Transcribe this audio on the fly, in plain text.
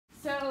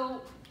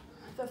So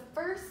the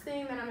first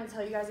thing that I'm going to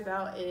tell you guys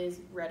about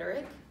is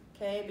rhetoric,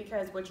 okay?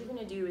 Because what you're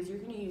going to do is you're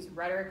going to use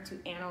rhetoric to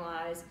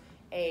analyze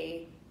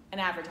an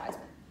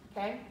advertisement,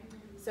 okay?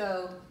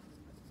 So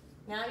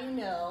now you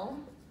know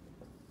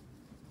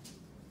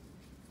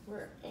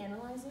we're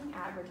analyzing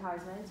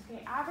advertisements.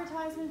 Okay,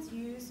 advertisements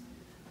use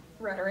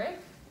rhetoric,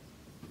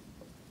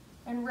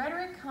 and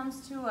rhetoric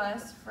comes to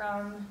us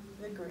from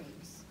the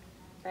Greeks,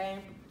 okay?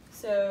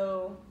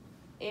 So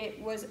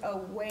it was a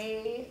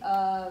way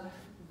of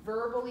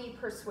verbally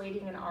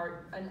persuading an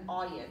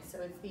audience. So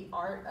it's the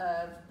art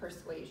of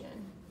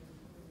persuasion.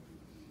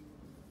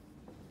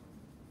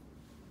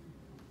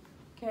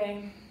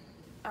 Okay,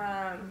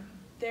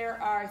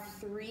 there are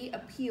 3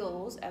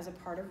 appeals as a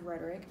part of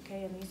rhetoric,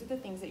 okay, and these are the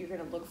things that you're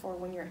going to look for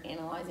when you're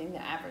analyzing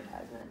the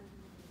advertisement,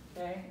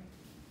 okay?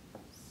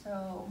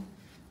 So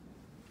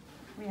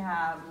we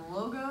have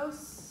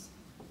logos,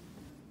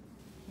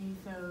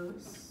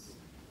 pathos,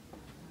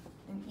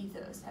 and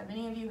ethos. Have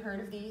any of you heard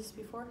of these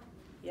before?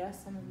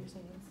 Yes, some of you are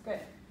saying yes.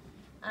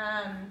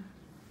 Good.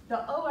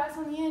 The OS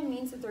on the end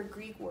means that they're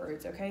Greek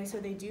words, okay? So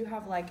they do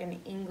have like an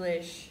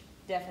English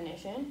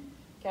definition,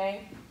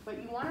 okay? But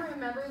you want to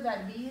remember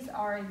that these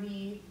are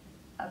the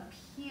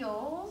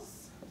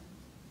appeals,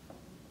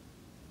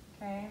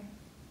 okay?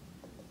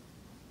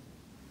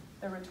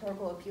 The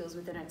rhetorical appeals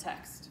within a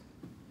text.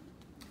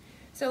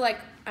 So like,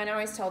 I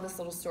always tell this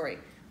little story.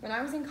 When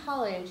I was in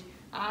college,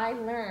 I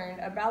learned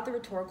about the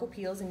rhetorical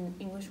appeals in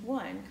English 1,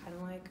 kind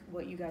of like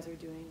what you guys are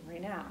doing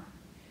right now.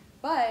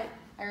 But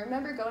I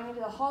remember going into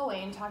the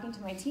hallway and talking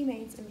to my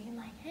teammates and being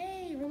like,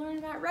 hey, we're learning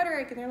about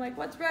rhetoric. And they're like,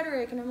 what's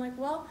rhetoric? And I'm like,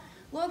 well,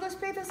 logos,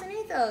 pathos, and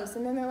ethos.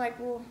 And then they're like,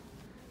 well,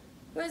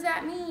 what does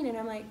that mean? And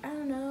I'm like, I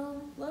don't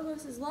know.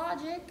 Logos is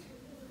logic.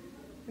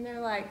 And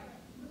they're like,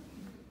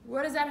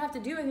 what does that have to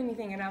do with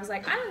anything? And I was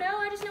like, I don't know.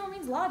 I just know it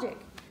means logic,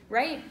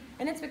 right?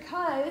 And it's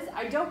because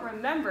I don't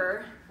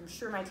remember, I'm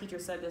sure my teacher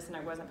said this and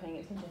I wasn't paying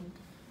attention,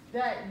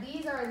 that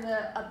these are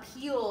the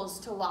appeals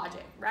to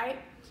logic, right?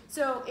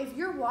 So if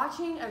you're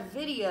watching a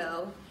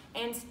video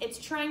and it's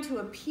trying to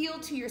appeal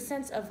to your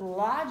sense of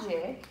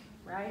logic,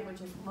 right,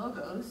 which is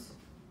logos,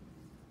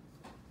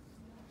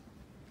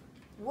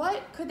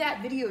 what could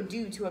that video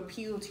do to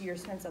appeal to your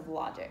sense of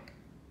logic?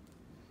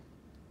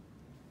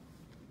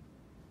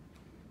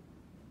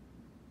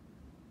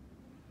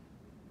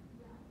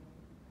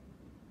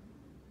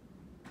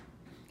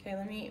 Okay,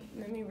 let me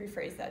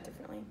rephrase that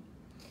differently.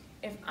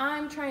 If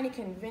I'm trying to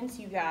convince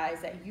you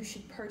guys that you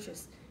should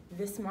purchase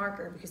this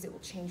marker because it will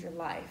change your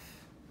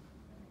life,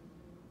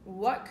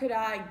 what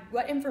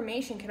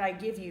information could I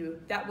give you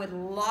that would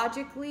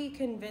logically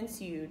convince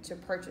you to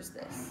purchase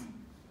this?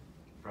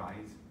 Price.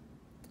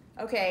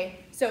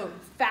 Okay, so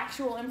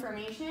factual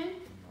information,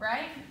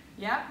 right?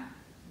 Yep.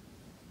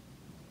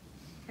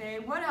 Okay,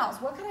 what else?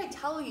 What could I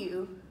tell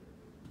you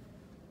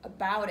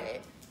about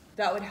it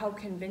that would help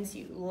convince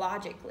you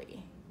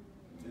logically?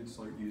 It's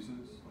like uses,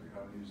 like how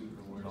to use it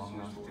or what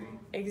it's used for.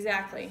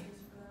 Exactly.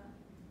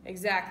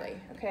 Exactly,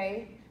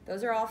 okay?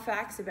 Those are all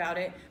facts about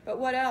it. But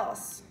what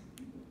else?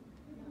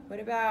 What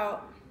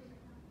about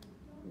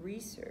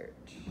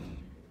research?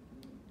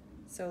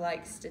 So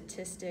like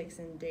statistics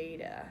and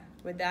data.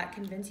 Would that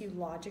convince you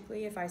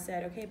logically if I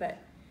said, okay, but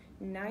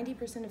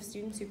 90% of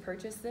students who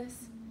purchased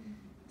this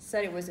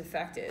said it was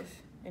effective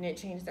and it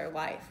changed their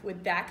life?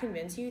 Would that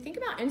convince you? Think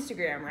about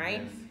Instagram,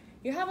 right? Yes.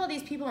 You have all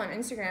these people on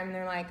Instagram and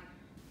they're like,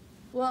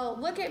 well,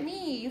 look at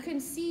me. You can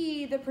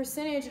see the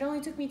percentage. It only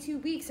took me 2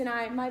 weeks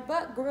and my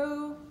butt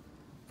grew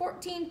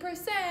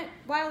 14%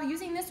 while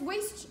using this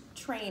waist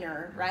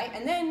trainer, right?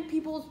 And then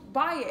people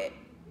buy it,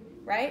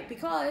 right?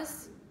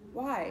 Because,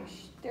 why?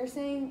 They're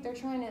saying they're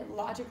trying to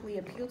logically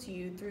appeal to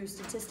you through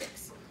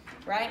statistics,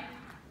 right?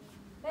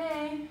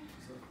 Hey.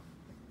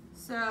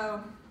 So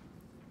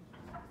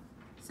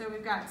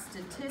we've got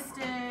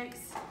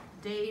statistics,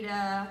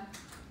 data.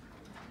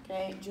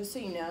 Okay, just so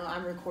you know,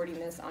 I'm recording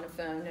this on a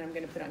phone and I'm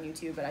going to put it on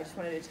YouTube, but I just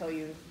wanted to tell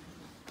you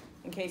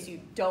in case you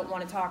don't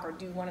want to talk or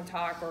do want to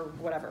talk or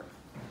whatever.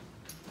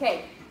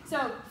 Okay,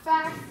 so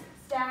facts,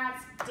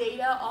 stats,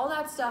 data, all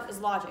that stuff is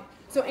logic.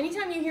 So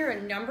anytime you hear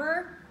a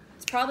number,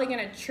 it's probably going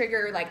to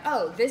trigger like,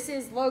 oh, this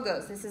is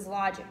logos, this is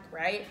logic,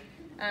 right?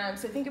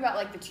 So think about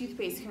like the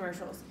toothpaste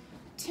commercials.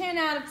 10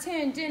 out of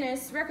 10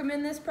 dentists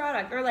recommend this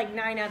product, or like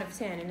 9 out of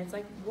 10. And it's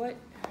like,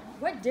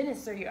 what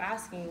dentist are you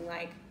asking?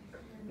 Like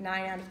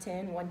 9 out of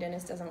 10, one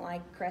dentist doesn't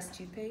like Crest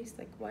toothpaste?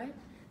 Like what?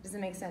 Doesn't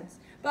make sense.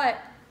 But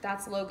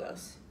that's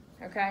logos,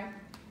 okay?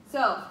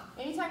 So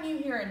anytime you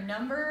hear a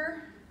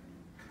number,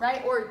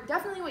 right? Or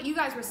definitely what you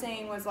guys were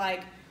saying was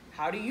like,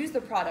 how to use the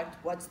product,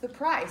 what's the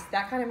price,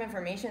 that kind of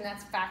information,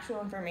 that's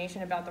factual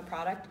information about the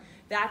product,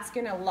 that's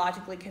gonna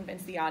logically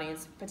convince the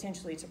audience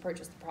potentially to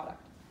purchase the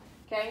product,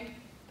 okay?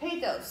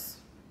 Pathos.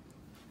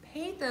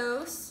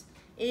 Pathos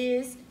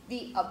is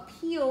the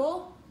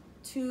appeal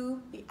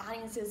to the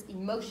audience's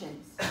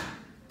emotions.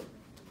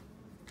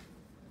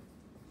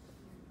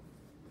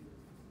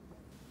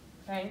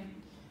 Okay,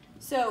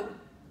 so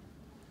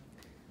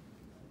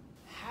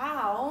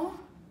how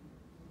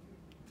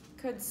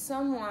could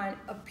someone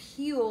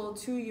appeal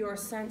to your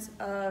sense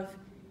of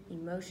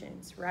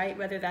emotions, right?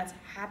 Whether that's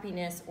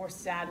happiness or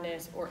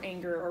sadness or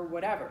anger or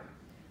whatever.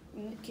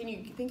 Can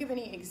you think of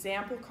any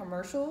example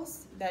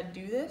commercials that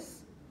do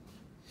this?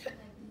 Like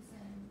they said,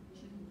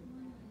 to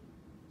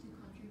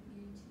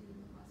contribute to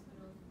the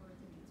hospital for the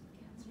kids with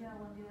cancer. Yeah,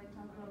 when they like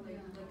talk about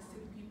like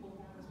sick people,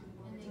 homeless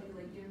people, and they tell you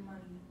like give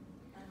money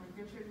and like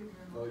they're triggering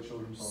your Like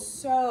children's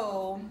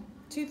hospital. So,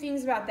 two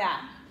things about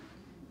that.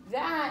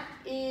 That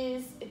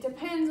is, it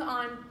depends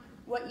on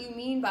what you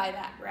mean by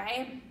that,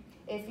 right?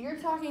 If you're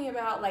talking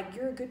about like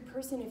you're a good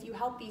person if you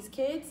help these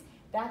kids,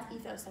 that's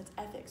ethos, that's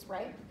ethics,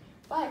 right?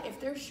 But if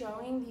they're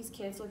showing these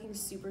kids looking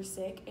super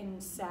sick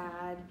and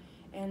sad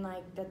and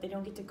like that they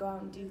don't get to go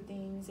out and do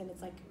things and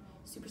it's like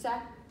super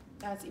sad,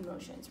 that's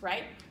emotions,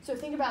 right? So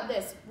think about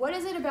this. What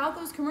is it about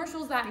those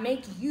commercials that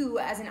make you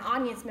as an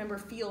audience member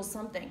feel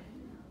something?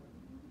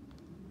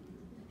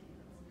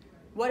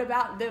 What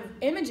about the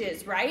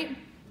images, right?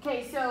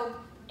 Okay, so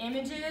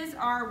images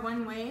are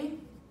one way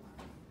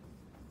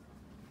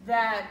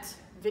that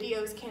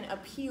videos can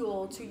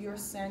appeal to your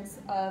sense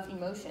of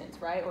emotions,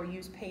 right? Or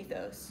use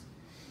pathos.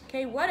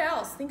 Okay, what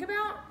else? Think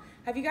about,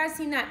 have you guys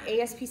seen that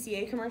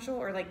ASPCA commercial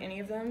or like any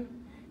of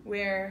them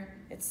where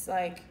it's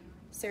like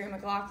Sarah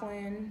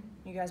McLachlan,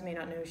 you guys may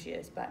not know who she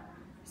is, but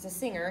she's a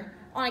singer,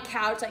 on a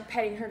couch like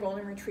petting her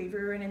golden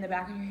retriever, and in the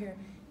background you hear,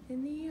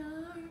 in the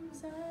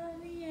arms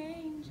of the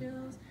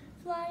angels,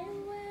 fly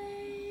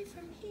away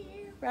from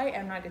here, right?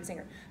 I'm not a good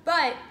singer,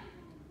 but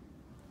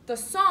the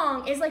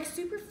song is like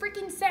super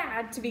freaking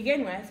sad to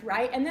begin with,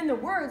 right? And then the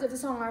words of the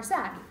song are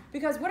sad.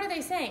 Because what are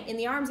they saying? In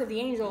the arms of the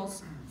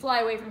angels, fly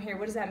away from here.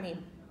 What does that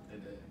mean?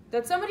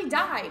 That somebody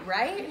died,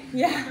 right?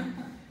 Yeah.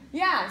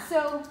 Yeah,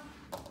 so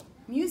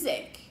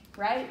music,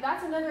 right?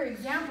 That's another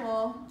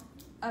example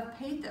of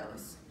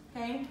pathos,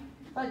 okay?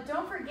 But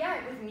don't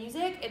forget, with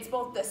music, it's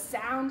both the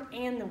sound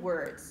and the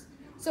words.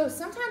 So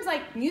sometimes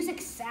like music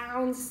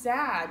sounds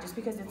sad just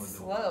because it's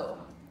slow,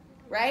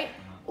 right?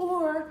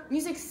 Or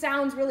music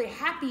sounds really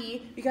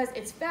happy because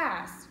it's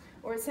fast.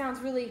 Or it sounds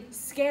really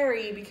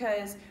scary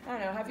because, I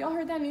don't know, have y'all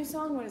heard that new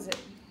song? What is it?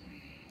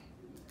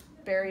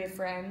 Bury a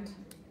Friend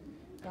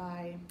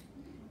by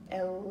I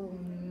don't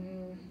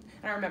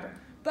remember.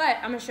 But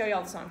I'm going to show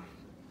y'all the song.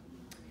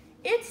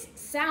 It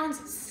sounds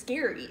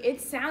scary.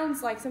 It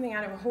sounds like something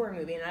out of a horror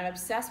movie, and I'm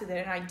obsessed with it,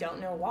 and I don't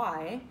know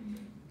why.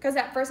 Because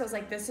at first I was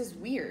like, this is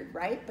weird,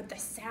 right? But the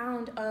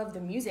sound of the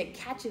music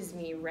catches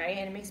me, right?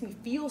 And it makes me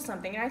feel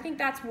something. And I think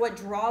that's what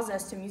draws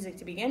us to music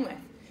to begin with.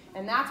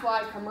 And that's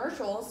why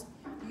commercials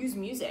use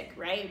music,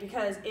 right?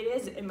 Because it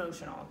is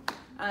emotional.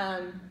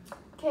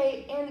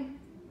 Okay, and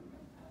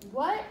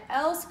what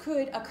else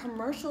could a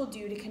commercial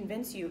do to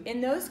convince you?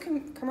 In those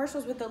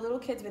commercials with the little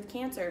kids with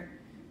cancer,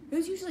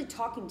 who's usually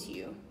talking to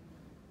you?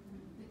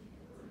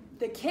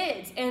 The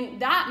kids, and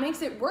that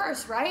makes it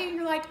worse, right?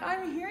 You're like,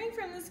 I'm hearing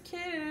from this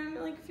kid and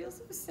I like feel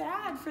so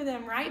sad for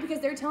them, right? Because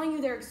they're telling you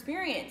their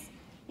experience.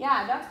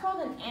 Yeah, that's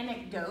called an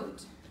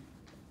anecdote.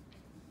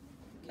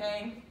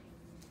 Okay?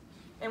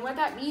 And what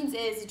that means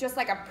is just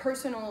like a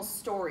personal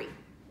story.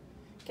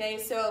 Okay,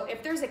 so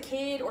if there's a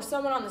kid or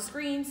someone on the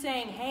screen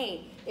saying,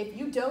 hey, if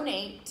you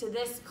donate to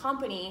this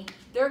company,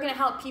 they're gonna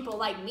help people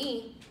like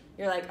me,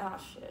 you're like, oh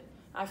shit,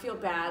 I feel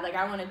bad, like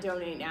I wanna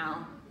donate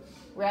now,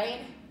 right?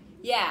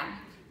 Yeah.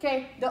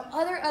 Okay, the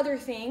other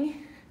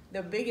thing,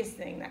 the biggest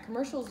thing that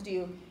commercials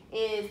do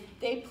is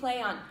they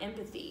play on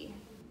empathy.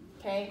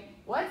 Okay,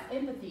 what's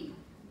empathy?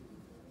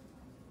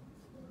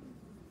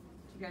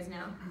 Do you guys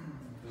know?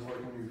 Is it like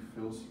when you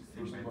feel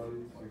for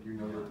somebody, like you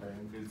know their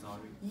pain? Feel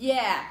sorry.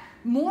 Yeah,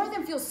 more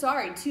than feel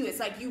sorry too. It's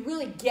like you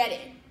really get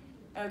it.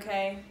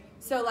 Okay,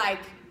 so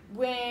like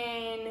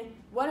when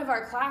one of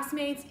our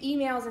classmates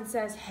emails and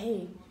says,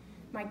 hey,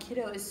 my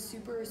kiddo is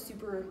super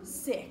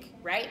sick,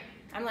 right?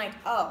 I'm like,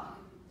 oh,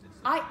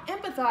 I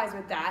empathize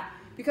with that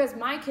because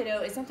my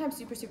kiddo is sometimes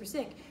super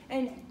sick,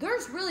 and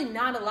there's really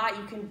not a lot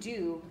you can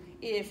do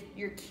if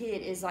your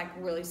kid is like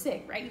really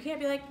sick, right? You can't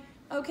be like,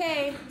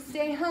 okay,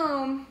 stay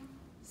home,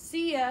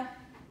 see ya,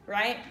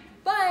 right?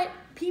 But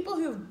people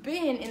who've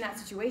been in that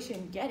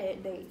situation get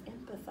it, they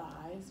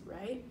empathize,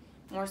 right?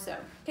 More so.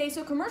 Okay,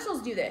 so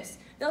commercials do this.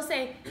 They'll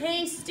say,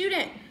 hey,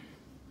 student,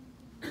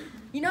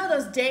 you know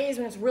those days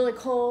when it's really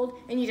cold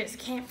and you just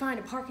can't find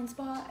a parking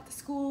spot at the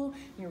school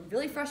and you're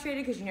really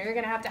frustrated because you know you're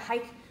gonna have to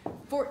hike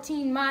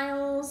 14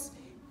 miles,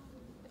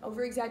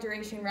 over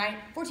exaggeration, right?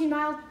 14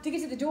 miles to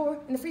get to the door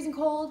in the freezing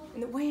cold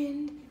and the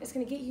wind is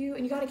gonna get you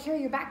and you gotta carry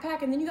your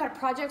backpack and then you got a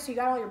project, so you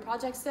got all your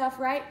project stuff,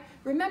 right?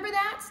 Remember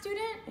that,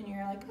 student? And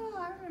you're like, oh,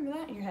 I remember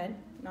that in your head,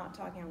 not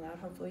talking out loud,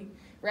 hopefully,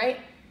 right?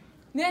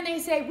 Then they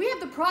say, we have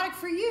the product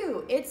for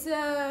you. It's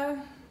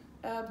a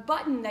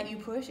button that you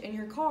push and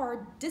your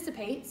car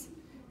dissipates,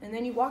 and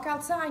then you walk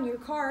outside and your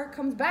car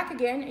comes back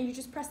again and you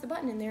just press the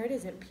button and there it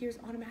is. It appears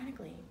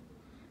automatically,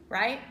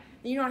 right?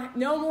 You don't,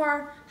 no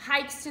more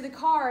hikes to the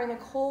car in the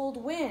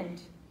cold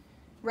wind,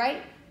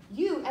 right?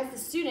 You, as the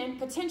student,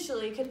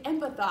 potentially could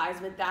empathize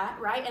with that,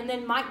 right? And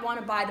then might want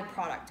to buy the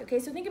product, okay?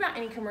 So think about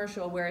any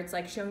commercial where it's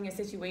like showing a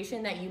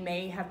situation that you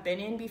may have been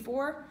in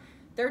before.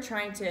 They're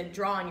trying to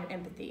draw on your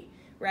empathy,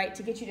 right?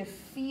 To get you to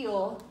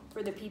feel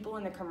for the people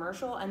in the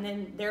commercial and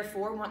then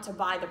therefore want to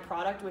buy the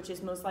product, which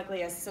is most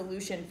likely a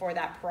solution for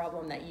that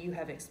problem that you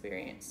have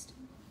experienced,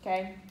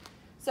 okay?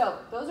 So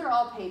those are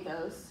all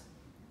pathos.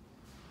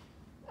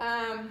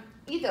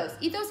 Ethos.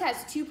 Ethos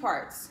has two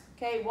parts,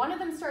 okay? One of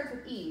them starts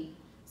with E.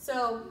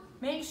 So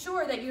make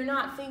sure that you're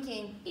not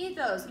thinking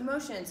ethos,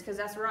 emotions, because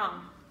that's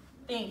wrong.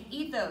 Think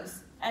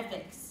ethos,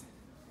 ethics,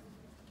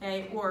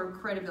 okay, or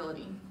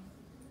credibility.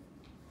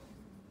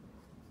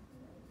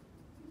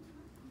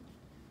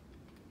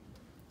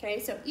 Okay,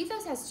 so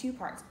ethos has two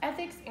parts,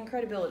 ethics and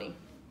credibility.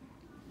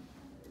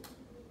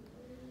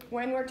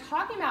 When we're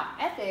talking about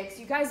ethics,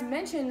 you guys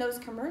mentioned those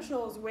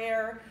commercials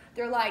where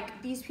they're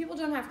like, these people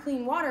don't have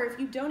clean water. If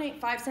you donate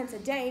 5 cents a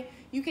day,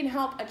 you can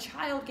help a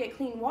child get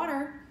clean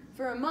water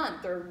for a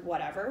month or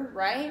whatever,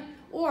 right?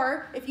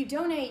 Or if you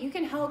donate, you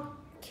can help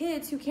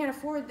kids who can't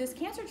afford this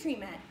cancer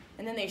treatment.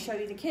 And then they show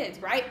you the kids,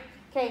 right?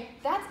 Okay,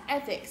 that's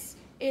ethics.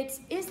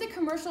 Is the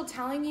commercial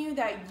telling you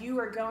that you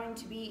are going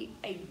to be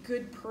a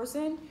good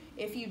person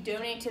if you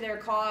donate to their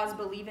cause,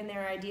 believe in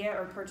their idea,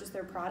 or purchase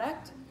their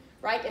product?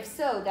 Right? If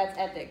so, that's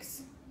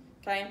ethics,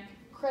 okay?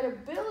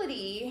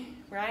 Credibility,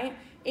 right,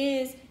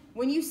 is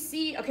when you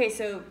see, okay,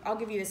 so I'll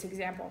give you this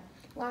example.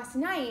 Last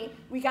night,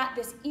 we got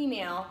this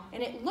email,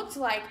 and it looked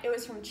like it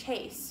was from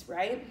Chase,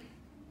 right?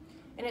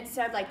 And it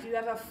said, like, you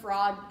have a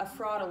fraud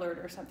alert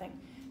or something.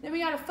 Then we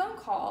got a phone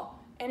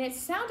call, and it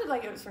sounded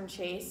like it was from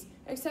Chase,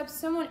 except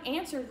someone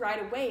answered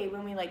right away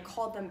when we, like,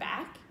 called them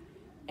back.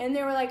 And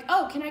they were like,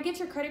 oh, can I get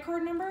your credit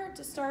card number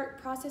to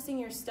start processing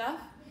your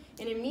stuff?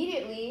 And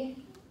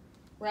immediately,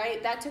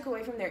 right, that took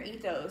away from their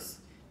ethos.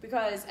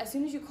 Because as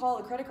soon as you call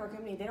a credit card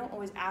company, they don't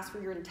always ask for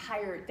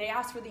they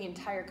ask for the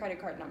entire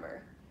credit card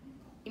number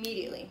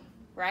immediately,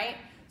 right?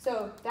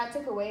 So that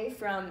took away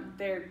from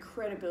their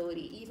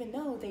credibility, even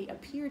though they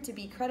appeared to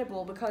be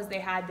credible because they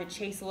had the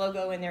Chase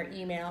logo in their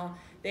email,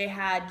 they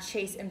had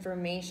Chase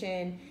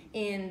information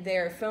in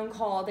their phone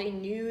call, they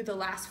knew the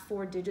last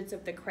 4 digits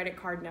of the credit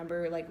card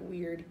number, like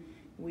weird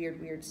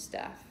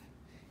stuff,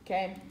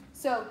 okay?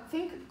 So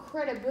think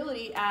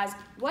credibility as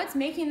what's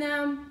making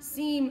them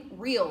seem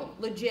real,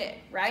 legit,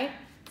 right?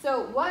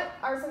 So what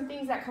are some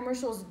things that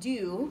commercials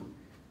do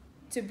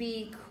to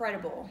be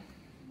credible?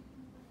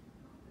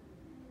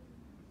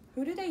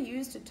 Who do they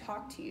use to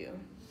talk to you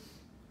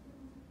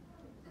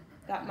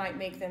that might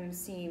make them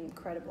seem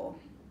credible?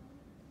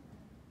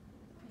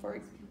 For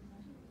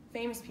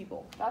famous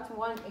people. That's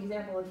one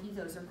example of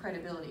ethos or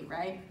credibility,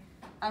 right?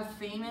 A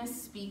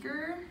famous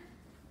speaker,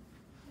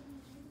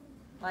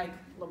 like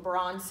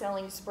LeBron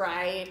selling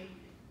Sprite,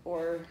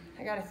 or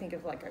I gotta think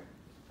of like a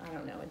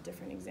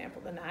different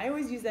example than that. I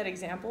always use that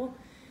example.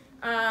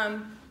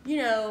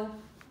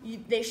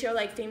 They show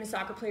like famous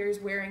soccer players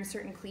wearing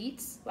certain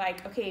cleats.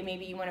 Like, okay,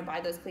 maybe you want to buy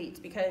those cleats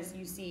because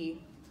you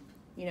see,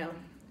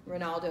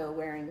 Ronaldo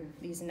wearing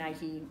these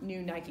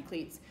new Nike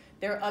cleats.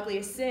 They're ugly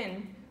as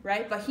sin,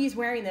 right? But he's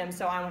wearing them,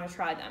 so I want to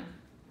try them.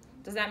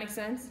 Does that make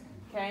sense?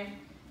 Okay.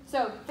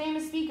 So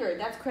famous speaker,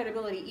 that's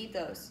credibility,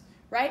 ethos,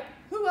 right?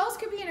 Who else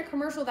could be in a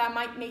commercial that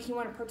might make you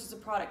want to purchase a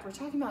product? We're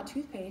talking about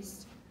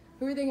toothpaste.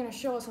 Who are they going to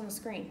show us on the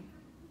screen?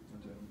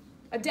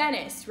 A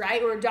dentist,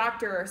 right? Or a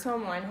doctor or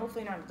someone.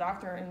 Hopefully not a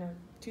doctor in a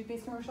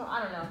toothpaste commercial.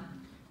 I don't know,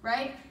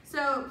 right?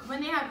 So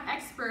when they have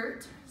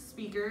expert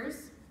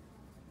speakers,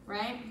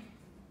 right?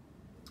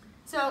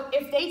 So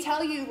if they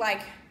tell you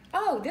like,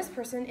 oh, this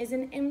person is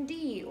an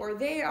MD, or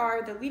they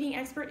are the leading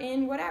expert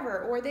in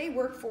whatever, or they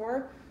work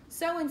for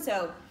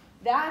so-and-so,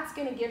 that's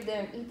going to give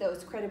them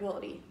ethos,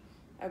 credibility,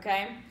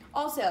 okay?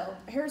 Also,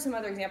 here are some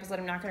other examples that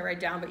I'm not going to write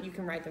down, but you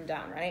can write them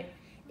down, right?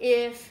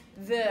 If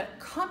the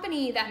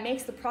company that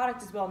makes the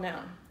product is well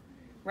known,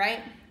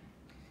 right?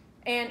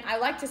 And I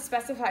like to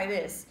specify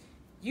this.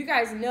 You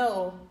guys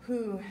know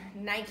who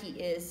Nike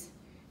is,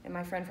 and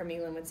my friend from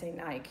England would say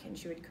Nike, and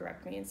she would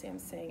correct me and say I'm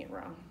saying it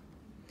wrong.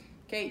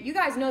 Okay, you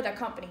guys know that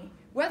company.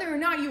 Whether or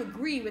not you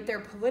agree with their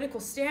political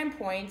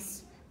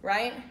standpoints,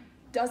 right,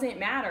 doesn't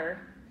matter.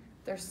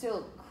 They're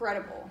still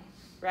credible,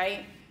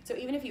 right? So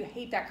even if you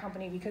hate that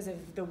company because of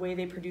the way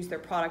they produce their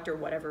product or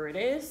whatever it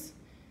is,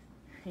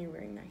 you're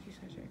wearing Nike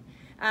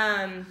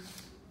sweatshirt.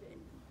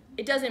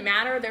 It doesn't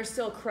matter, they're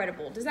still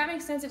credible. Does that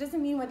make sense? It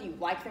doesn't mean whether you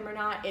like them or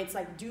not. It's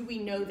like, do we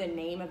know the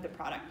name of the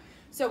product?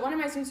 So one of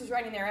my students was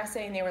writing their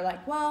essay and they were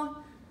like,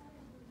 well,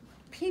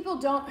 people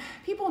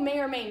may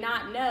or may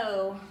not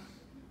know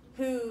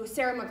who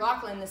Sarah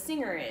McLachlan, the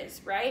singer,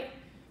 is, right?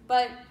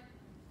 But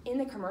in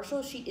the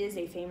commercial, she is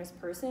a famous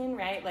person,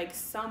 right? Like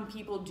some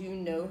people do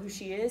know who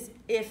she is.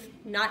 If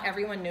not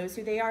everyone knows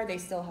who they are, they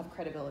still have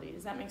credibility.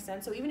 Does that make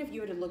sense? So even if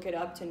you were to look it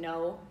up to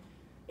know,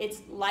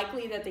 it's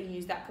likely that they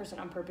use that person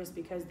on purpose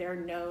because they're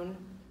known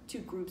to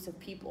groups of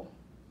people,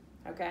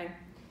 okay?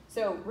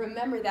 So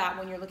remember that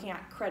when you're looking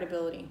at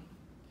credibility,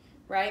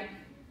 right?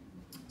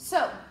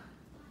 So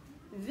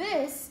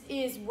this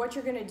is what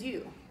you're gonna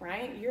do,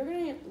 right? You're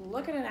gonna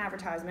look at an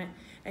advertisement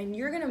and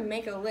you're gonna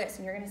make a list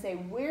and you're gonna say,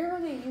 where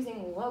are they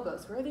using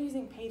logos? Where are they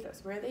using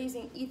pathos? Where are they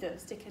using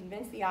ethos to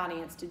convince the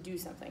audience to do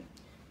something,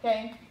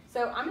 okay?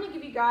 So I'm going to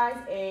give you guys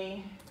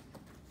a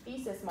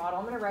thesis model.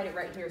 I'm going to write it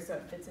right here so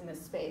it fits in this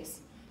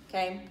space.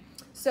 Okay?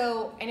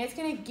 So, and it's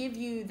going to give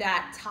you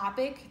that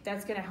topic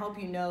that's going to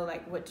help you know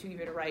like what to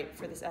even write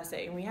for this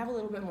essay. And we have a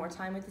little bit more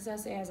time with this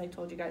essay, as I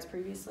told you guys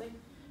previously.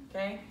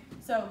 Okay?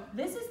 So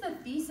this is the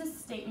thesis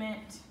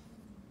statement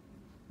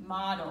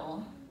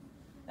model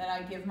that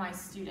I give my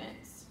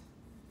students.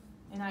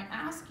 And I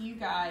ask you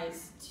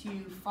guys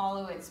to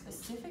follow it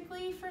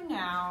specifically for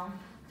now.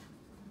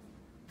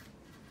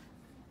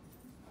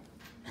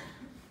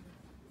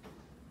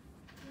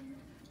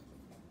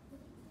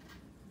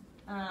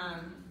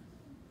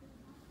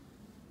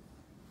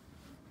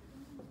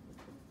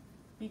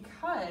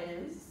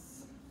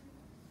 Because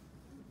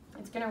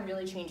it's going to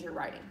really change your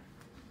writing.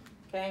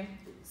 Okay?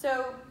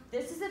 So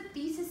this is a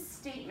thesis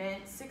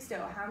statement.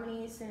 Sixto, how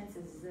many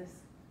sentences is this?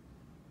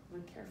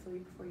 Look carefully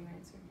before you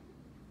answer.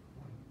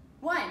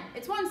 One.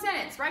 It's one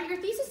sentence, right?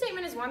 Your thesis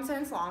statement is one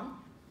sentence long.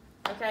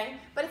 Okay?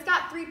 But it's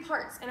got 3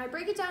 parts. And I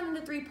break it down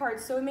into 3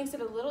 parts so it makes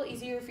it a little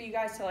easier for you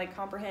guys to like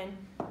comprehend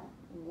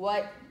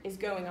what is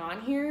going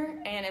on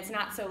here, and it's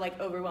not so like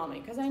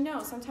overwhelming, because I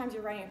know sometimes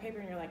you're writing a paper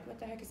and you're like, what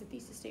the heck is a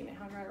thesis statement?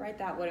 How do I write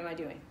that? What am I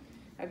doing?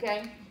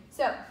 Okay,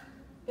 so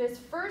this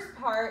first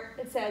part,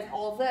 it says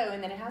although,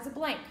 and then it has a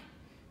blank.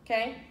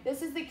 Okay,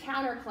 this is the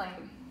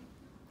counterclaim.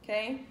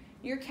 Okay,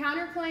 your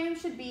counterclaim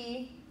should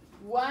be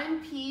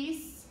one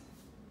piece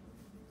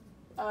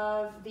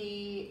of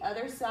the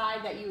other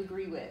side that you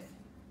agree with.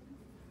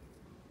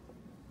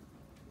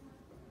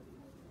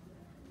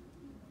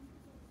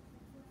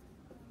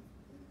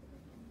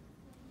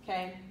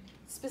 Okay,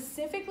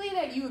 specifically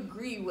that you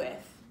agree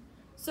with.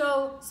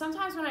 So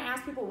sometimes when I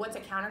ask people what's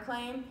a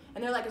counterclaim,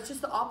 and they're like, it's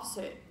just the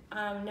opposite.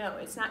 No,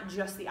 it's not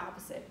just the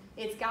opposite.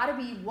 It's got to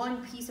be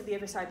one piece of the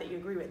other side that you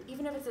agree with,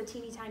 even if it's a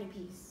teeny tiny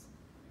piece,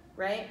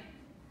 right?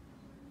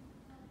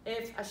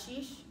 If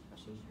Ashish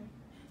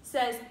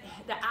says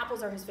that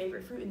apples are his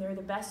favorite fruit and they're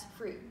the best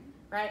fruit,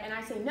 right? And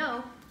I say,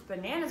 no,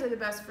 bananas are the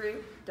best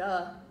fruit,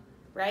 duh,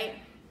 right?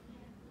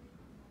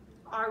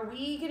 Are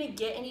we going to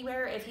get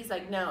anywhere if he's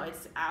like, no,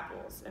 it's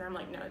apples? And I'm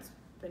like, no, it's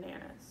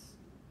bananas.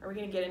 Are we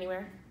going to get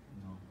anywhere?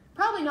 No.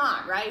 Probably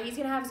not, right? He's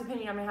going to have his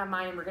opinion, I'm going to have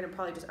mine, and we're going to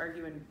probably just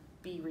argue and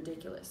be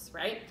ridiculous,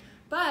 right?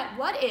 But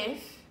what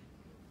if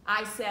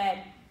I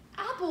said,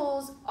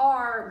 apples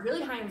are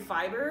really high in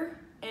fiber,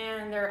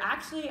 and they're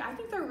actually, I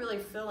think they're really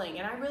filling,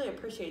 and I really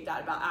appreciate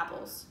that about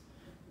apples.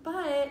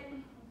 But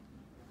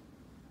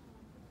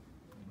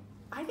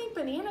I think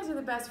bananas are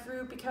the best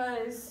fruit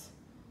because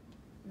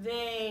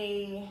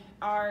they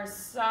are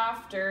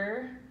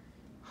softer.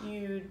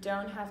 You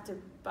don't have to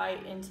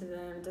bite into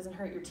them. It doesn't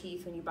hurt your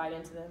teeth when you bite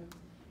into them.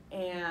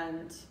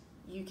 And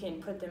you can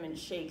put them in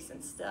shakes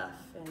and stuff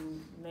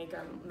and make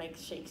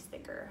shakes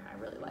thicker. I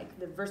really like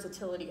the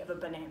versatility of a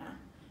banana,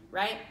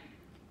 right?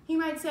 He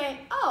might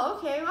say, oh,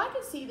 okay, well, I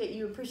can see that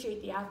you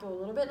appreciate the apple a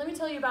little bit. Let me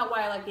tell you about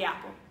why I like the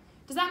apple.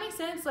 Does that make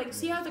sense? Like,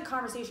 see how the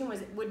conversation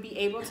would be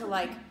able to,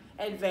 like,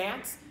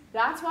 advance?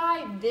 That's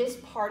why this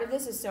part of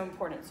this is so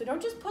important. So don't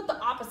just put the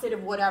opposite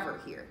of whatever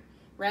here,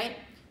 right?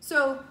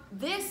 So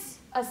this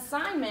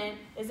assignment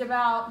is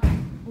about,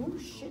 oh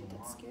shit,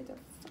 that scared the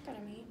fuck out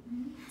of me.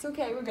 It's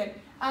okay, we're good.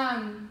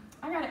 I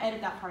gotta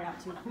edit that part out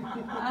too.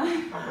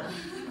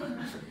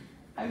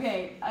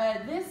 Okay,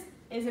 this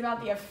is about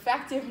the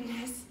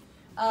effectiveness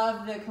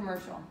of the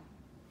commercial.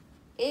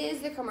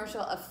 Is the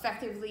commercial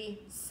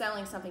effectively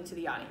selling something to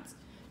the audience?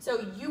 So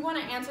you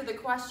wanna answer the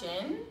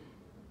question,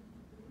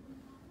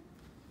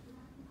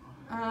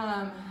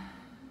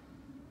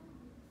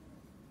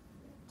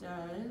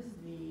 does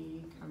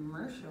the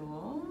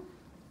commercial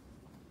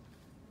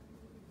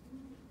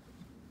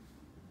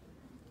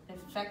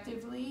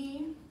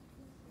effectively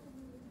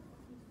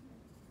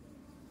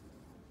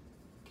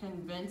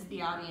convince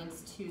the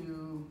audience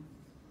to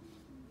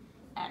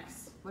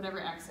X, whatever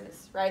X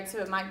is, right? So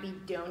it might be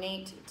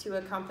donate to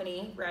a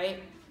company,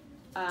 right?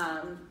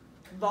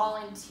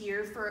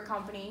 Volunteer for a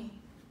company,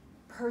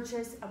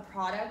 purchase a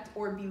product,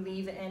 or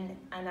believe in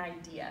an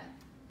idea.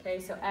 Okay,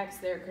 so X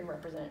there can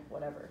represent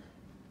whatever.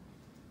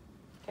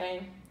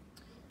 Okay,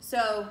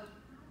 so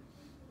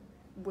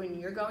when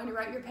you're going to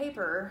write your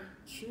paper,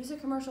 choose a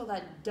commercial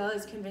that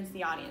does convince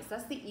the audience.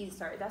 That's the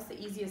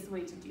easiest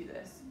way to do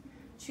this.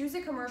 Choose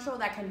a commercial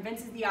that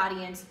convinces the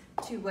audience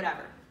to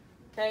whatever.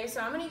 Okay,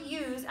 so I'm going to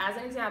use, as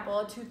an example,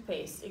 a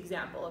toothpaste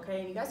example,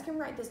 okay? And you guys can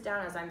write this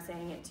down as I'm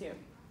saying it too.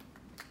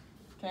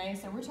 Okay,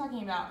 so we're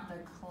talking about the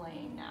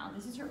claim now.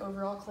 This is your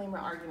overall claim or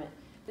argument.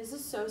 This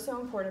is so,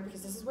 so important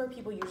because this is where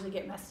people usually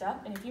get messed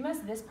up. And if you mess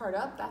this part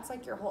up, that's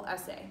like your whole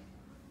essay,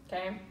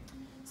 okay?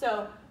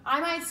 So I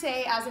might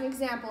say, as an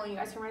example, and you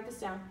guys can write this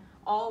down,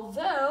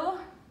 although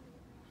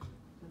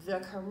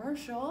the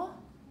commercial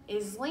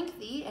is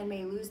lengthy and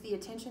may lose the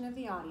attention of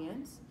the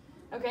audience,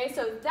 okay,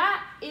 so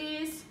that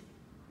is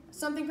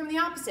something from the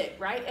opposite,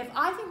 right? If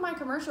I think my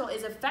commercial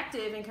is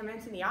effective in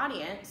convincing the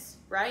audience,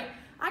 right,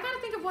 I gotta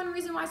think of one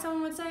reason why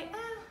someone would say,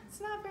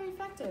 it's not very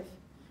effective,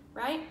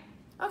 right?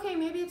 Okay,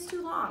 maybe it's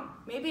too long.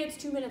 Maybe it's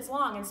 2 minutes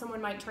long and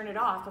someone might turn it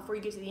off before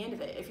you get to the end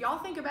of it. If y'all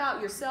think about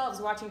yourselves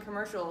watching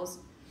commercials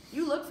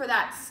you look for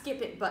that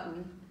skip it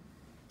button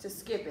to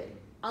skip it.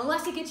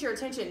 Unless it gets your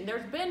attention.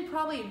 There's been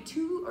probably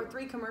 2 or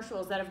 3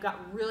 commercials that have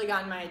really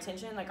gotten my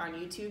attention, like on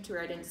YouTube, to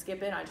where I didn't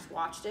skip it, I just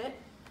watched it.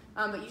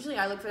 But usually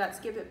I look for that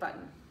skip it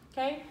button,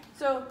 okay?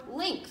 So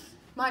length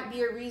might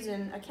be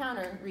a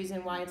counter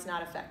reason why it's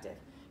not effective,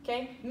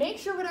 okay? Make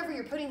sure whatever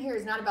you're putting here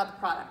is not about the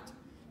product.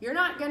 You're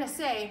not gonna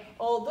say,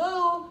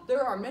 although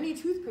there are many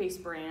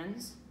toothpaste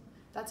brands,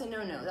 that's a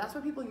no-no. That's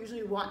what people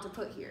usually want to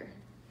put here,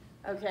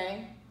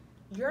 okay?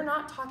 You're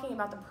not talking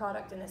about the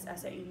product in this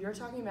essay. You're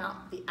talking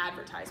about the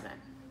advertisement.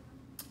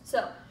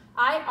 So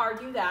I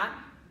argue that,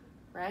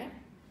 right,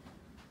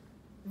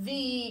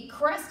 the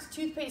Crest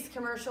toothpaste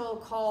commercial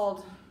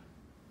called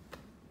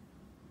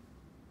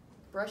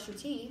Brush Your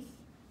Teeth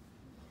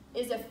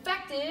is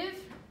effective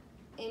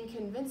in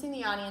convincing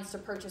the audience to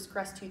purchase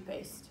Crest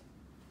toothpaste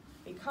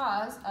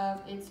because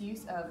of its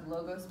use of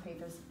logos,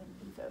 pathos, and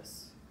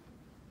ethos.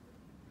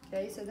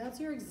 Okay, so that's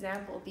your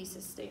example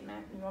thesis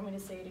statement. You want me to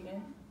say it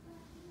again?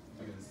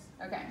 Yes.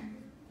 Okay.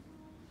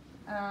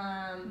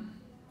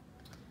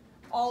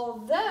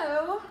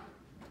 Although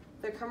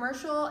the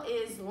commercial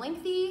is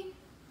lengthy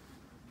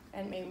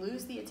and may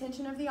lose the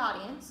attention of the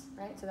audience,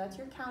 right? So that's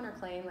your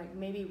counterclaim. Like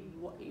maybe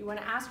you want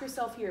to ask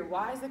yourself here,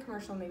 why is the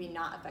commercial maybe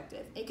not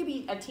effective? It could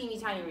be a teeny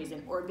tiny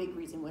reason or a big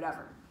reason,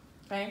 whatever.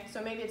 Okay,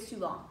 so maybe it's too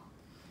long.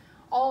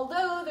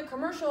 Although the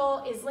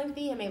commercial is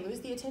lengthy and may lose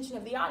the attention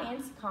of the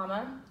audience,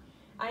 comma,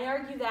 I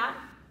argue that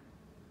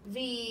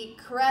the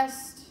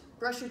Crest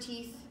Brush Your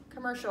Teeth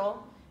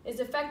commercial is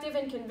effective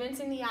in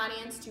convincing the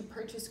audience to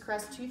purchase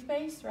Crest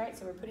toothpaste, right?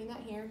 So we're putting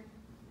that here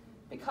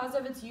because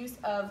of its use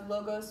of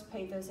logos,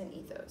 pathos, and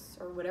ethos,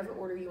 or whatever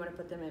order you want to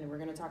put them in. We're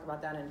going to talk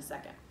about that in a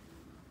second.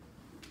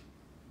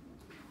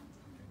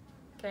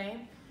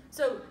 Okay?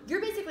 So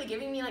you're basically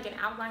giving me like an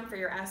outline for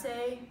your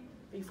essay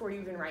before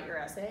you even write your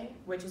essay,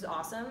 which is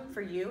awesome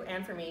for you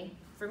and for me.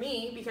 For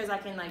me, because I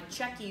can like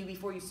check you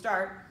before you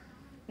start,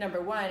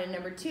 number 1, and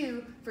number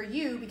 2, for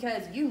you,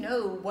 because you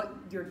know what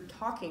you're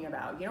talking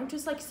about. You don't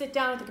just like sit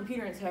down at the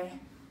computer and say,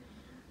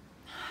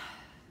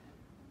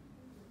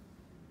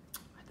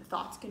 the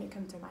thought's gonna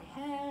come to my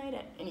head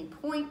at any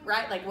point,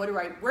 right? Like where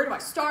do I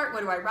start?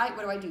 What do I write?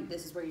 What do I do?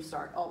 This is where you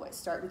start, always.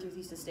 Start with your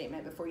thesis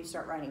statement before you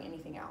start writing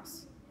anything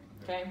else,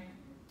 okay?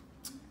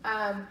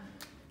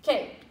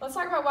 Okay, let's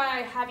talk about why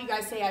I have you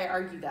guys say I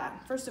argue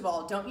that. First of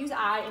all, don't use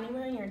I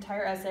anywhere in your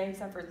entire essay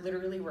except for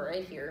literally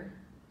right here,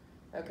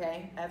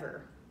 okay,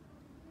 ever.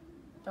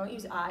 Don't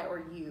use I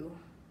or you.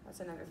 That's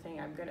another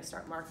thing I'm going to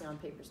start marking on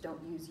papers. Don't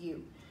use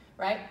you,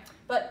 right?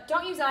 But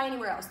don't use I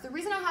anywhere else. The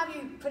reason I have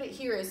you put it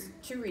here is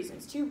 2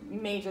 reasons, 2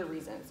 major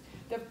reasons.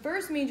 The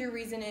first major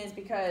reason is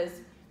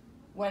because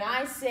when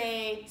I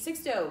say,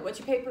 Sixto, what's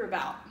your paper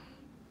about?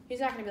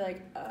 He's not going to be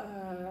like,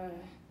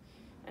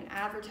 an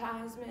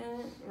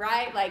advertisement,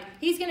 right? Like,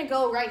 he's going to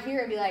go right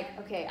here and be like,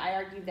 okay, I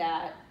argue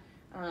that,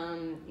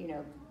 you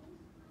know,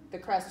 the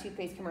Crest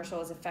toothpaste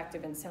commercial is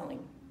effective in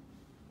selling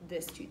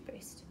this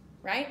toothpaste.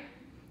 Right?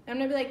 And I'm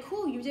going to be like,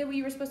 cool, you did what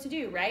you were supposed to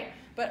do, right?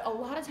 But a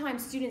lot of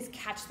times students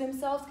catch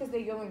themselves because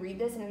they go and read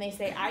this and they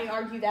say, I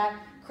argue that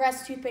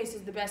Crest toothpaste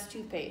is the best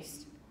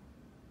toothpaste.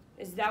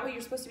 Is that what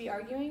you're supposed to be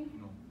arguing?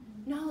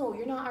 No,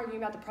 you're not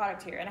arguing about the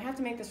product here. And I have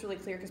to make this really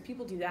clear because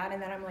people do that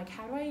and then I'm like,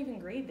 how do I even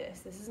grade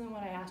this? This isn't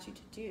what I asked you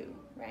to do,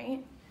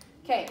 right?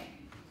 Okay,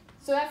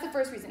 so that's the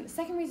first reason. The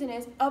second reason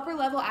is upper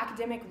level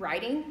academic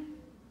writing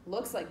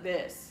looks like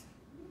this.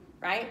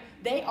 Right?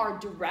 They are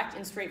direct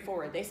and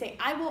straightforward. They say,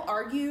 I will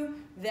argue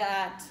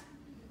that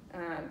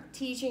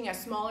teaching a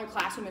smaller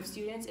classroom of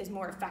students is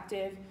more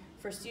effective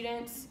for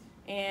students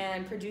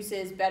and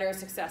produces better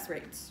success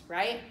rates,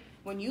 right?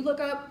 When you look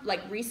up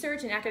like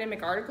research and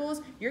academic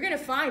articles, you're going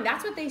to find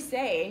that's what they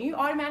say, and you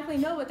automatically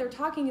know what they're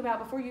talking about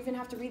before you even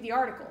have to read the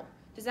article.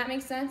 Does that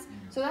make sense?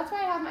 So that's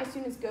why I have my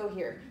students go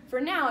here. For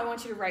now, I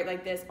want you to write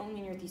like this, only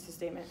in your thesis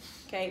statement.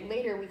 Okay,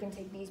 later we can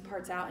take these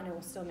parts out and it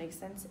will still make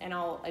sense and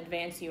I'll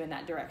advance you in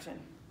that direction.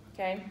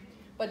 Okay,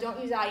 but don't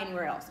use I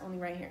anywhere else, only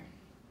right here.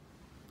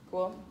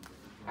 Cool?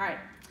 All right.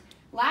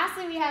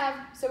 Lastly, we have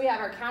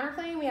our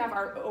counterclaim, we have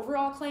our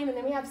overall claim, and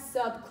then we have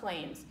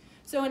subclaims.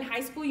 So in high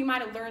school, you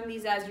might have learned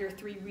these as your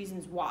 3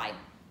 reasons why.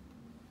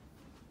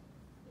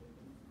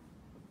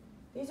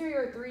 These are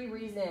your 3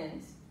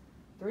 reasons.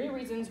 3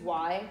 reasons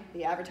why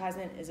the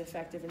advertisement is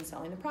effective in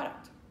selling the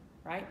product,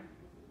 right?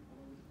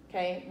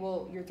 Okay,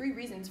 well, your 3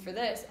 reasons for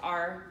this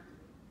are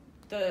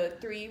the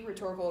 3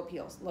 rhetorical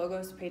appeals,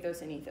 logos,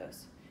 pathos, and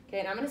ethos.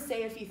 Okay, and I'm going to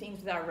say a few things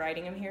without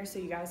writing them here so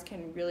you guys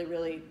can really,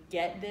 really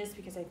get this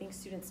because I think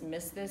students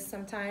miss this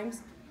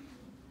sometimes.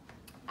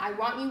 I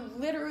want you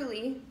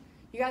literally,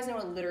 you guys know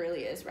what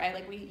literally is, right?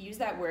 Like we use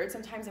that word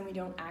sometimes and we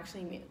don't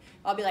actually mean,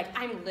 I'll be like,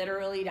 I'm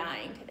literally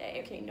dying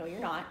today. Okay, no, you're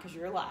not because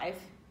you're alive,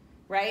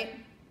 right?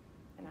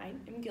 And I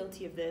am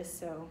guilty of this,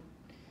 so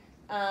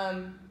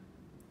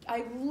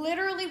I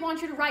literally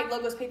want you to write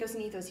logos, pathos,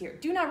 and ethos here.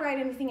 Do not write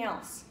anything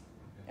else,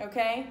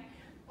 okay?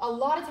 A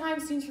lot of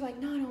times students are like,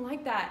 no, I don't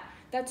like that.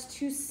 That's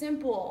too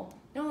simple.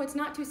 No, it's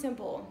not too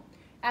simple.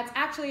 That's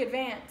actually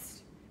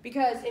advanced.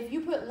 Because if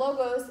you put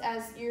logos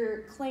as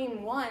your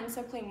claim 1,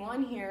 subclaim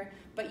 1 here,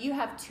 but you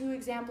have 2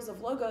 examples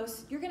of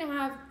logos, you're going to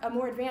have a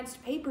more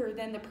advanced paper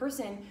than the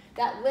person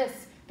that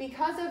lists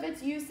because of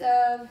its use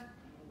of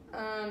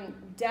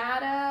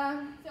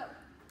data.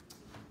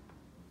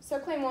 So,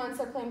 subclaim 1,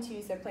 subclaim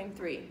 2, subclaim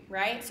 3,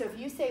 right? So if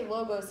you say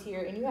logos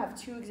here and you have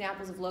 2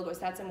 examples of logos,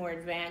 that's a more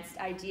advanced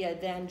idea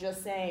than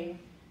just saying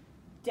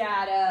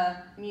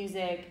data,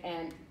 music,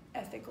 and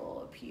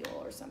ethical appeal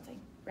or something,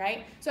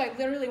 right? So I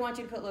literally want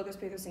you to put logos,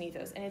 pathos, and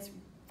ethos, and it's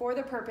for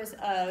the purpose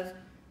of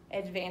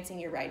advancing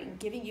your writing,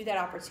 giving you that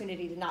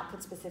opportunity to not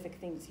put specific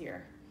things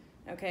here,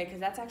 okay? Because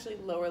that's actually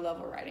lower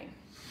level writing.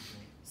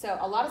 So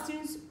a lot of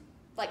students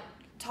like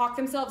talk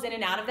themselves in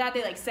and out of that.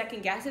 They like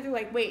second guess it. They're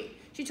like, wait,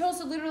 she told us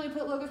to literally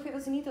put logos,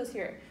 pathos, and ethos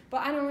here,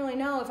 but I don't really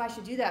know if I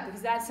should do that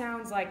because that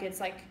sounds like it's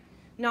like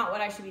not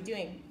what I should be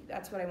doing.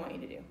 That's what I want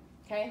you to do,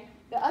 okay?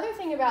 The other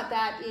thing about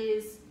that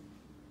is,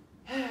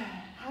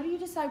 how do you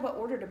decide what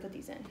order to put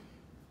these in?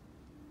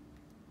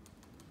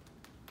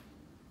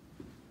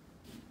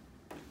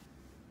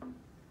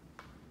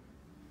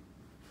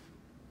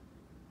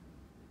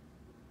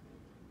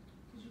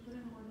 Did you put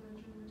in order that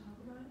you're going to talk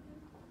about it in?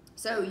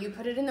 So you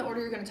put it in the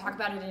order you're going to talk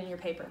about it in your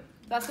paper.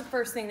 That's the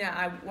first thing that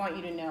I want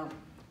you to know.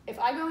 If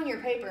I go in your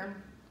paper,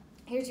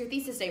 here's your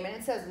thesis statement.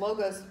 It says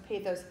logos,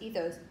 pathos,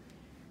 ethos.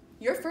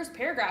 Your first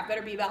paragraph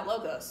better be about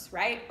logos,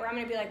 right? Or I'm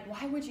going to be like,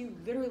 why would you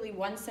literally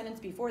 1 sentence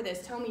before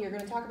this tell me you're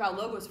going to talk about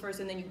logos first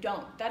and then you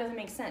don't? That doesn't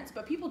make sense.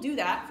 But people do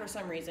that for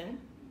some reason,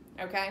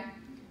 okay?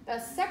 The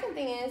second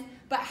thing is,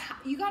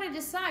 you got to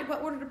decide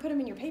what order to put them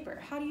in your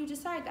paper. How do you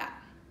decide that?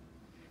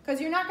 Because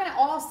you're not going to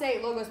all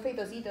say logos,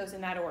 pathos, ethos in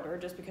that order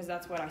just because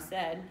that's what I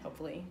said,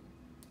 hopefully.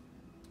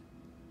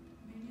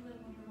 Maybe like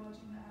when you're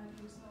watching the ad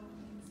yourself,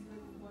 you can see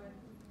like what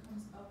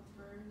comes up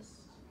first.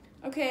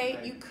 Okay,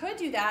 you could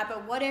do that,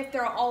 but what if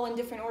they're all in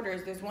different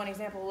orders? There's 1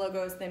 example of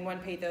logos, then 1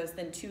 pathos,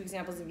 then 2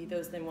 examples of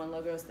ethos, then 1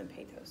 logos, then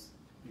pathos.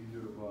 You can do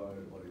it by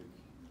like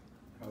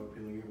how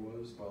appealing it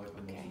was, by like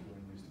the most Okay.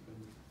 appealing, least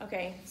appealing.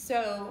 Okay,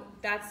 so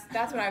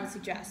that's what I would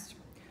suggest.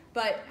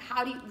 But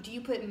how do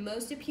you put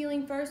most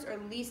appealing first or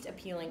least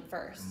appealing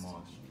first? Most,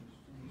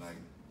 like,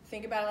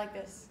 Think about it like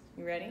this.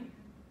 You ready?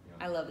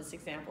 yeah. I love this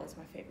example. It's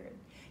my favorite.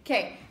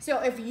 Okay, so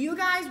if you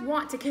guys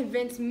want to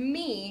convince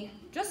me,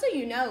 just so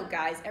you know,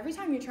 guys, every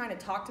time you're trying to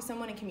talk to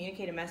someone and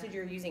communicate a message,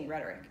 you're using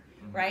rhetoric,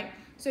 right?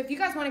 So if you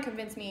guys want to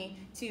convince me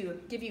to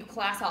give you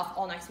class off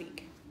all next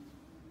week,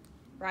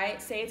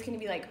 right? Say it's going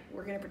to be like,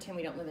 we're going to pretend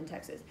we don't live in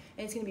Texas,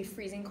 and it's going to be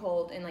freezing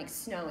cold and like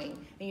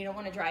snowing, and you don't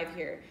want to drive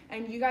here,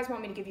 and you guys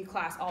want me to give you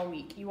class all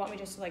week. You want me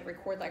just to like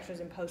record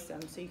lectures and post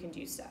them so you can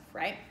do stuff,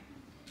 right?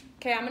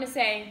 Okay, I'm going to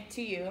say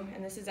to you,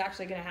 and this is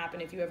actually going to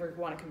happen if you ever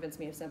want to convince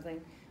me of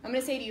something, I'm going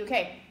to say to you,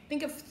 okay,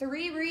 think of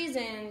 3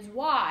 reasons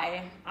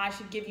why I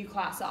should give you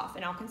class off,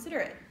 and I'll consider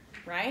it,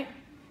 right?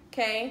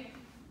 Okay,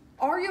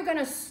 are you going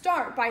to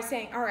start by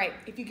saying, all right,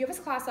 if you give us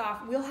class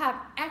off, we'll have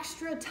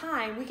extra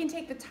time. We can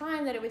take the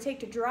time that it would take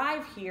to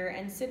drive here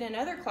and sit in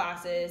other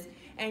classes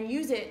and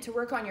use it to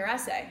work on your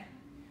essay.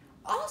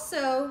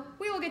 Also,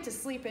 we will get to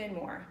sleep in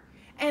more.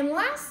 And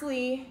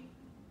lastly,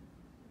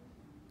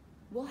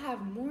 we'll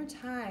have more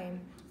time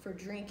for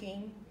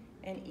drinking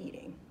and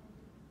eating.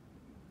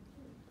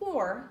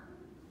 Or,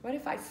 what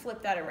if I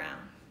flip that around,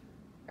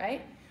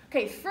 right?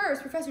 Okay,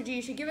 first, Professor G,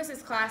 you should give us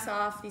this class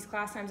off, these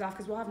class times off,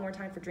 because we'll have more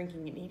time for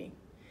drinking and eating.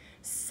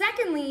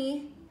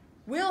 Secondly,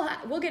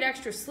 we'll get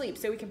extra sleep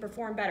so we can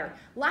perform better.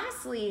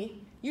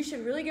 Lastly, you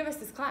should really give us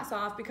this class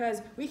off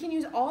because we can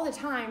use all the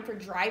time for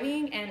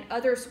driving and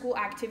other school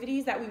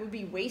activities that we would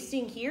be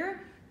wasting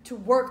here to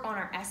work on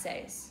our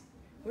essays.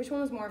 Which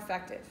one was more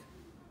effective?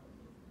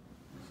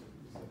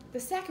 The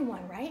second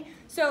one, right?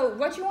 So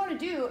what you want to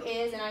do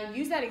is, and I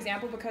use that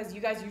example because you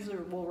guys usually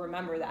will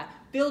remember that,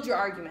 build your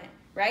argument,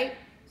 right?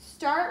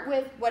 Start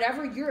with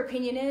whatever your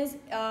opinion is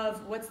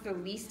of what's the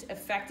least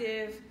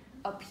effective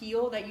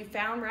appeal that you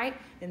found, right?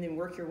 And then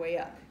work your way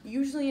up.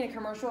 Usually in a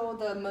commercial,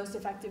 the most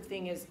effective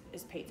thing is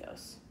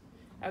pathos,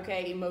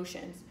 okay,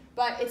 emotions.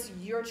 But it's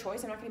your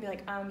choice. I'm not going to be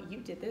like, you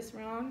did this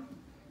wrong.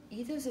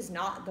 Ethos is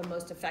not the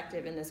most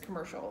effective in this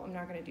commercial. I'm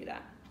not going to do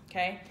that,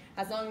 okay?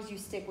 As long as you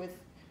stick with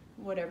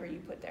whatever you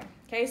put there.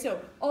 Okay,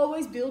 so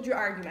always build your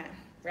argument,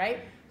 right?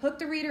 Hook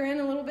the reader in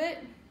a little bit,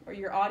 or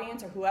your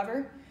audience, or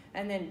whoever,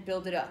 and then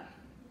build it up.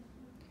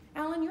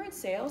 Alan, you're in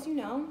sales, you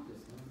know.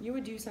 You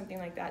would do something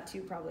like that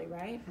too, probably,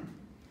 right?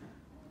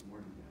 More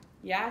than that.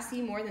 Yeah,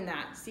 see, more than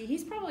that. See,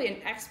 he's probably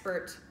an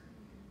expert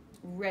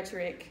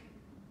rhetoric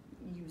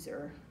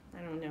user.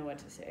 I don't know what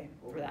to say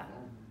for that.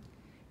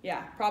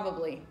 Yeah,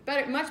 probably.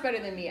 Better, much better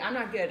than me. I'm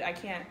not good.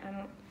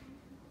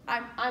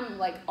 I'm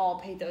like all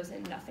pathos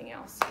and nothing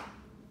else.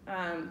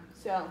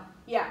 So,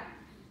 yeah.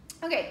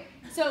 Okay,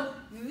 so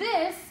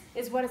this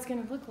is what it's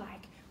going to look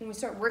like when we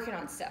start working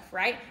on stuff,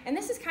 right? And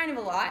this is kind of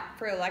a lot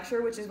for a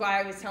lecture, which is why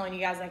I was telling you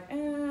guys, like,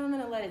 I'm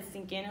going to let it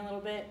sink in a little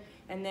bit,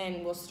 and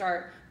then we'll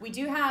start. We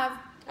do have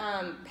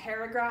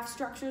paragraph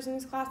structures in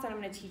this class that I'm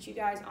going to teach you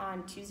guys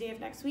on Tuesday of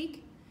next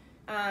week.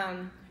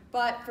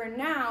 But for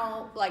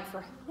now, like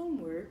for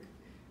homework,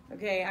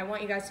 Okay, I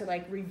want you guys to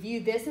like review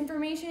this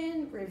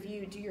information,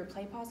 do your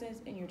play pauses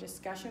and your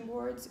discussion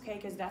boards, okay,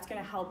 because that's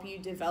going to help you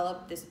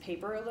develop this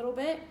paper a little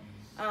bit.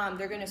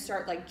 They're going to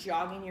start like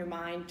jogging your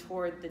mind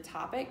toward the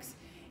topics,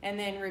 and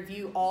then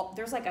review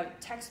there's like a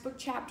textbook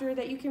chapter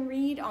that you can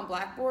read on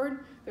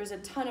Blackboard. There's a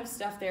ton of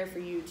stuff there for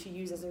you to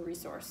use as a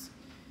resource.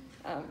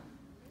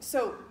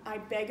 So I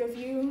beg of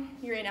you,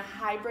 you're in a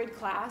hybrid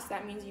class.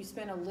 That means you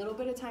spend a little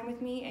bit of time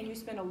with me and you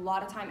spend a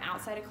lot of time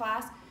outside of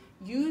class.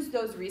 Use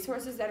those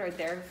resources that are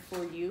there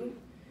for you.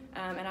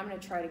 And I'm going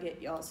to try to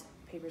get y'all's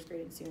papers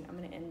graded soon. I'm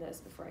going to end this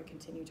before I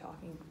continue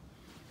talking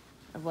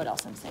of what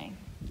else I'm saying.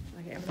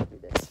 Okay, I'm going to do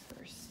this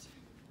first.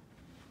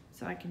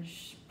 So I can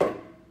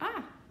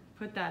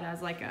put that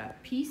as like a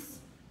piece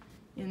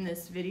in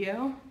this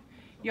video.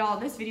 Y'all,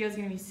 this video is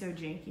going to be so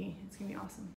janky. It's going to be awesome.